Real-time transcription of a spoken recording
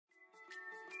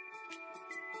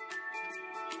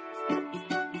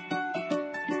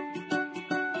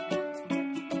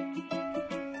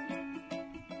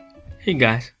Hey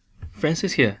guys,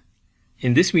 Francis here.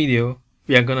 In this video,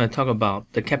 we are going to talk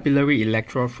about the capillary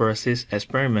electrophoresis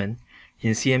experiment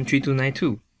in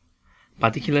CM3292,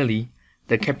 particularly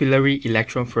the capillary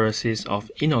electrophoresis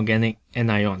of inorganic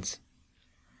anions.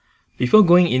 Before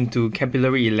going into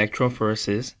capillary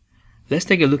electrophoresis, let's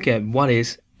take a look at what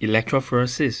is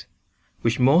electrophoresis,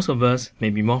 which most of us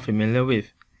may be more familiar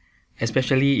with,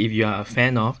 especially if you are a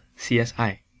fan of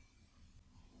CSI.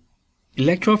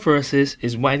 Electrophoresis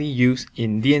is widely used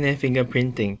in DNA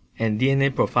fingerprinting and DNA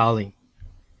profiling.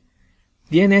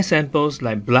 DNA samples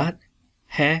like blood,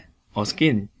 hair, or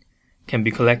skin can be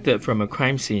collected from a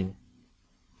crime scene.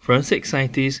 Forensic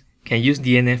scientists can use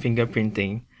DNA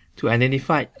fingerprinting to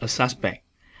identify a suspect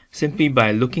simply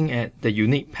by looking at the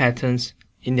unique patterns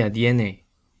in their DNA.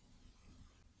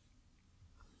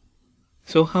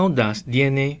 So how does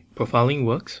DNA profiling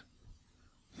work?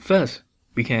 First,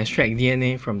 we can extract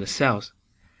DNA from the cells.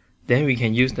 Then we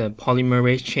can use the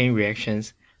polymerase chain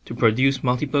reactions to produce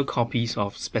multiple copies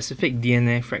of specific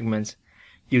DNA fragments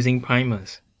using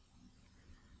primers.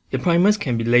 The primers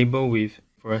can be labeled with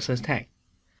fluorescence tag,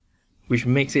 which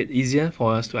makes it easier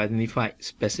for us to identify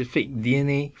specific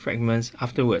DNA fragments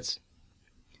afterwards.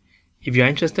 If you are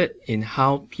interested in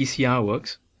how PCR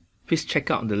works, please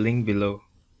check out the link below.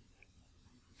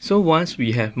 So once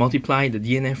we have multiplied the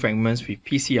DNA fragments with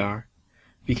PCR,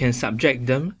 we can subject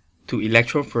them to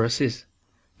electrophoresis,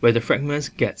 where the fragments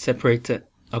get separated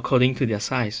according to their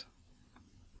size.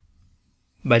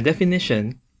 By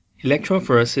definition,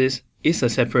 electrophoresis is a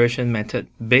separation method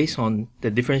based on the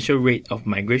differential rate of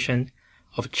migration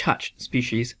of charged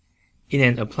species in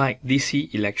an applied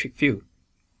DC electric field.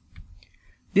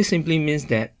 This simply means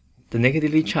that the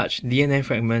negatively charged DNA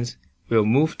fragments will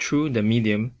move through the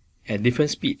medium at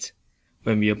different speeds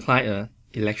when we apply an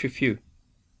electric field.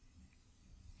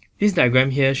 This diagram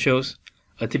here shows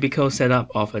a typical setup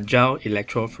of a gel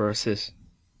electrophoresis.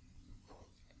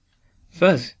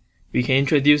 First, we can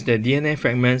introduce the DNA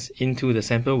fragments into the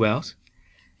sample wells,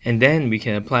 and then we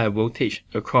can apply a voltage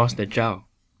across the gel.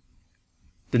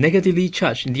 The negatively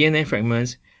charged DNA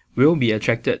fragments will be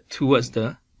attracted towards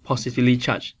the positively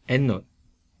charged anode.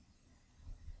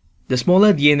 The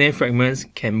smaller DNA fragments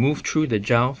can move through the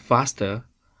gel faster,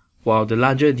 while the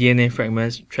larger DNA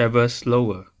fragments travel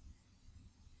slower.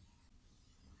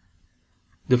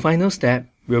 The final step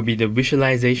will be the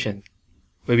visualization,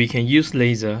 where we can use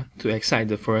laser to excite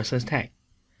the fluorescence tag.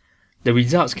 The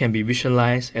results can be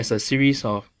visualized as a series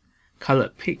of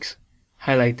colored peaks,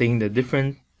 highlighting the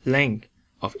different length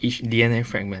of each DNA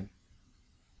fragment.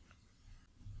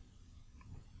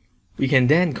 We can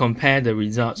then compare the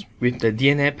results with the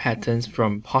DNA patterns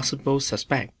from possible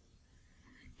suspect.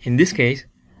 In this case,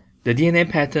 the DNA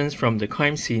patterns from the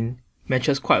crime scene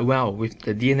matches quite well with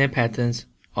the DNA patterns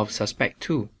of suspect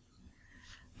 2.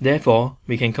 Therefore,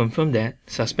 we can confirm that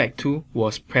suspect 2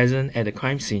 was present at the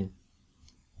crime scene.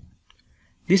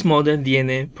 This modern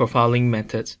DNA profiling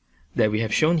methods that we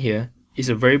have shown here is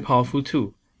a very powerful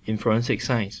tool in forensic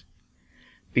science,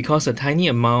 because a tiny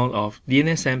amount of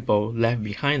DNA sample left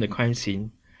behind the crime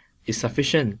scene is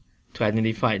sufficient to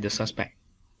identify the suspect.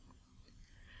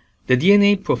 The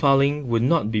DNA profiling would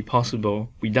not be possible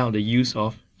without the use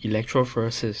of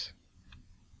electrophoresis.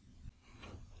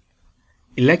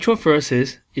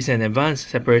 Electrophoresis is an advanced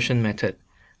separation method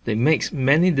that makes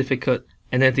many difficult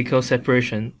analytical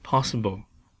separation possible,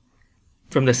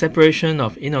 from the separation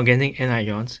of inorganic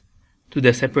anions to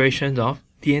the separation of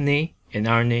DNA and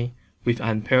RNA with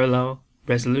unparalleled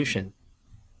resolution.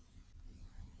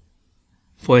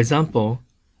 For example,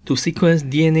 to sequence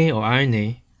DNA or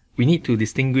RNA, we need to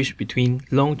distinguish between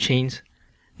long chains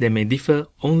that may differ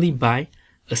only by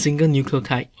a single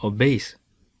nucleotide or base.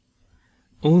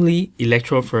 Only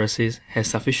electrophoresis has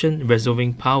sufficient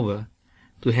resolving power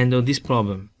to handle this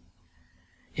problem.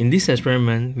 In this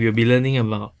experiment, we will be learning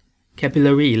about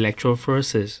capillary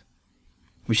electrophoresis,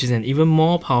 which is an even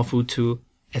more powerful tool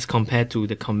as compared to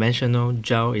the conventional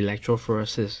gel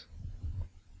electrophoresis.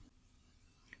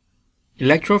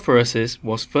 Electrophoresis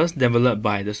was first developed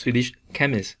by the Swedish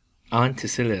chemist Arne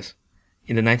Tiselius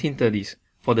in the 1930s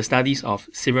for the studies of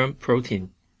serum protein.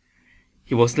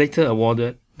 He was later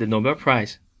awarded the Nobel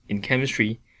Prize in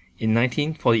Chemistry in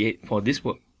 1948 for this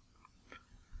work.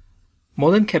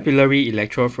 Modern capillary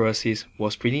electrophoresis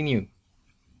was pretty new.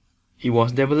 It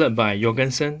was developed by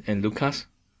Jorgensen and Lucas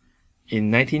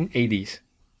in 1980s.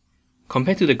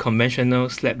 Compared to the conventional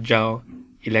slab gel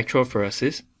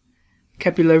electrophoresis,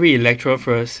 capillary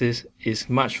electrophoresis is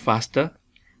much faster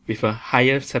with a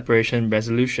higher separation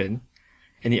resolution,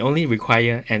 and it only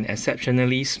requires an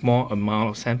exceptionally small amount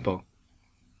of sample.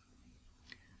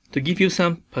 To give you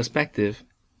some perspective,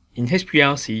 in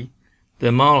HPLC, the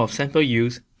amount of sample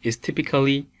used is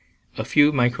typically a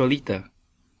few microliter,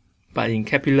 but in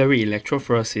capillary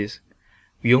electrophoresis,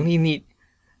 we only need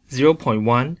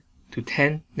 0.1 to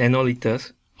 10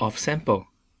 nanoliters of sample.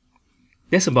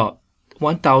 That's about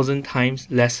 1000 times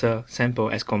lesser sample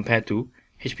as compared to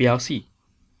HPLC.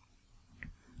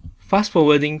 Fast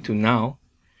forwarding to now,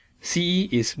 CE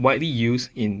is widely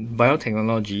used in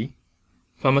biotechnology,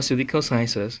 pharmaceutical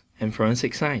sciences, and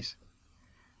forensic science.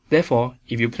 Therefore,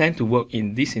 if you plan to work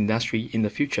in this industry in the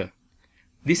future,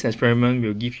 this experiment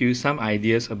will give you some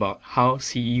ideas about how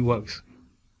CE works.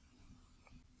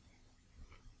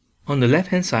 On the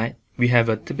left-hand side, we have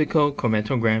a typical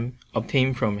chromatogram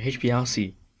obtained from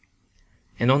HPLC.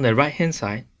 And on the right-hand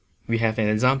side, we have an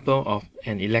example of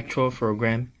an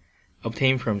electropherogram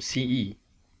obtained from CE.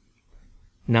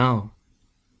 Now,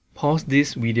 pause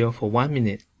this video for 1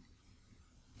 minute.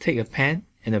 Take a pen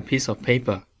and a piece of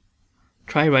paper.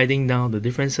 Try writing down the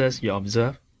differences you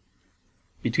observe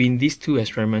between these two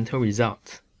experimental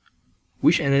results.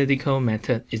 Which analytical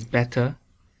method is better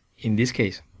in this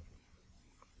case?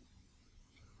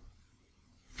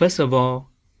 First of all,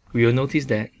 we will notice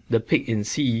that the peak in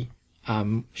CE are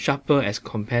sharper as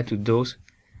compared to those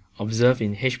observed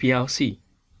in HPLC.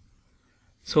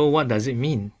 So what does it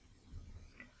mean?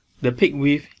 The peak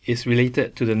width is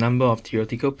related to the number of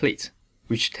theoretical plates,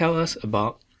 which tell us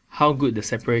about how good the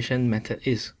separation method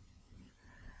is.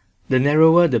 The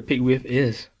narrower the peak width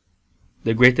is,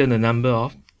 the greater the number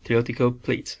of theoretical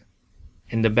plates,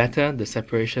 and the better the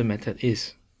separation method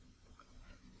is.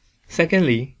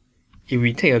 Secondly, if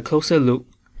we take a closer look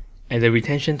at the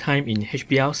retention time in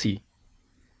HPLC,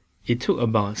 it took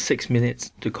about 6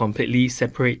 minutes to completely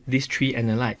separate these three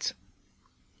analytes.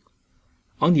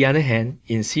 On the other hand,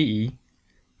 in CE,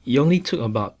 it only took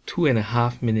about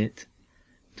 2.5 minutes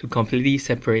to completely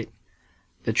separate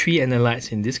the three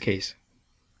analytes in this case.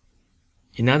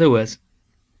 In other words,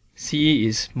 CE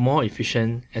is more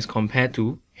efficient as compared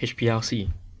to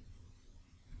HPLC.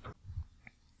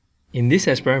 In this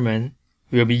experiment,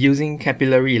 we will be using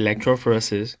capillary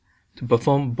electrophoresis to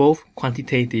perform both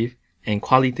quantitative and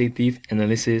qualitative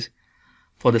analysis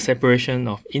for the separation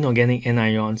of inorganic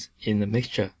anions in the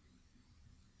mixture.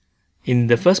 In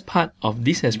the first part of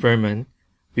this experiment,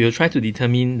 we will try to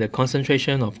determine the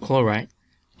concentration of chloride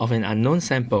of an unknown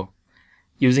sample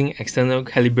using external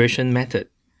calibration method,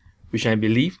 which I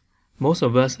believe most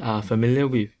of us are familiar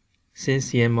with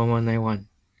since CM1191.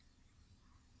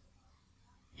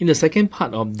 In the second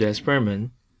part of the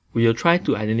experiment, we will try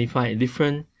to identify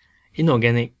different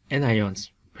inorganic anions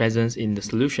present in the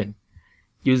solution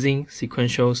using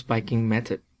sequential spiking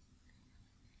method.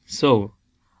 So,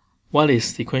 what is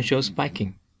sequential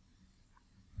spiking?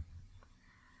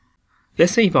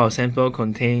 Let's say if our sample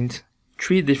contains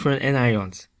 3 different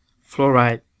anions,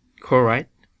 fluoride, chloride,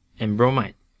 and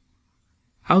bromide.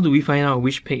 How do we find out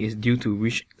which peak is due to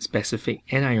which specific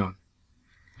anion?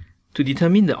 To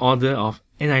determine the order of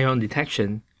anion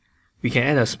detection, we can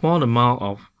add a small amount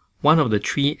of one of the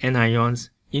 3 anions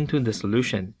into the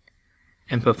solution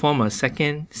and perform a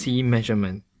second CE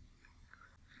measurement.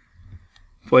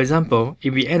 For example,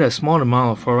 if we add a small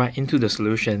amount of fluoride into the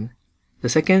solution, the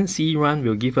second CE run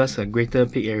will give us a greater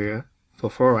peak area for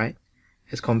fluoride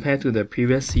as compared to the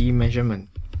previous CE measurement.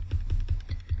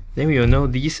 Then we will know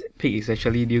this peak is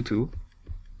actually due to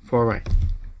fluoride.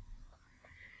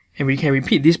 And we can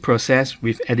repeat this process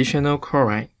with additional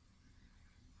chloride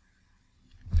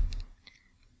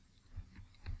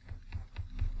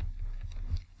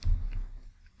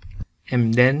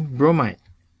and then bromide.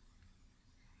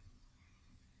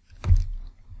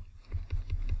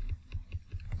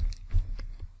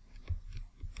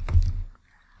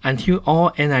 Until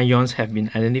all anions have been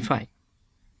identified.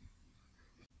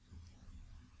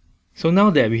 So now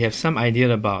that we have some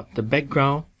idea about the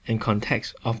background and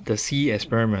context of the CE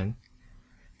experiment,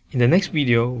 in the next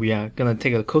video we are going to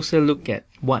take a closer look at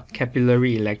what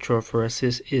capillary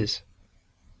electrophoresis is.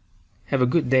 Have a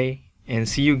good day and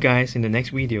see you guys in the next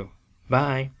video.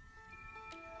 Bye!